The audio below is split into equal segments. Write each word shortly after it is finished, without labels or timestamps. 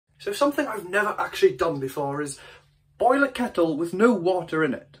So something I've never actually done before is boil a kettle with no water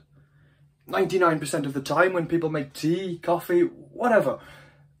in it. 99% of the time when people make tea, coffee, whatever,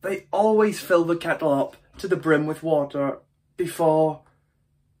 they always fill the kettle up to the brim with water before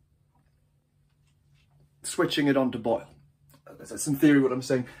switching it on to boil. That's in theory what I'm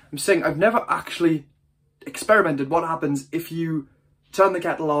saying. I'm saying I've never actually experimented what happens if you turn the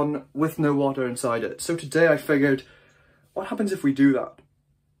kettle on with no water inside it. So today I figured, what happens if we do that?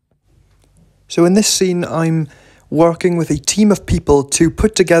 So in this scene, I'm working with a team of people to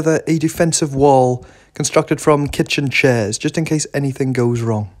put together a defensive wall constructed from kitchen chairs, just in case anything goes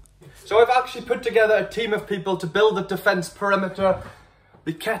wrong. So I've actually put together a team of people to build a defense perimeter.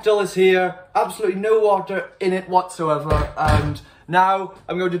 The kettle is here, absolutely no water in it whatsoever, and now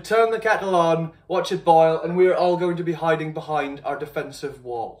I'm going to turn the kettle on, watch it boil, and we're all going to be hiding behind our defensive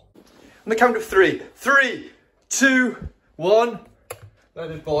wall. On the count of three. 3, 2, 1,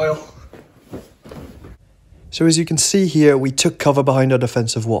 let it boil. So as you can see here, we took cover behind our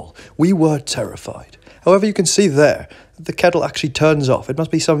defensive wall. We were terrified. However, you can see there, the kettle actually turns off. It must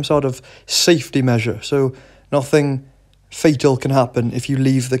be some sort of safety measure, so nothing fatal can happen if you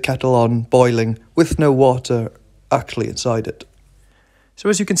leave the kettle on boiling with no water actually inside it. So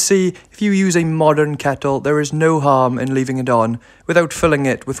as you can see, if you use a modern kettle, there is no harm in leaving it on without filling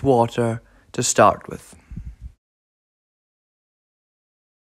it with water to start with.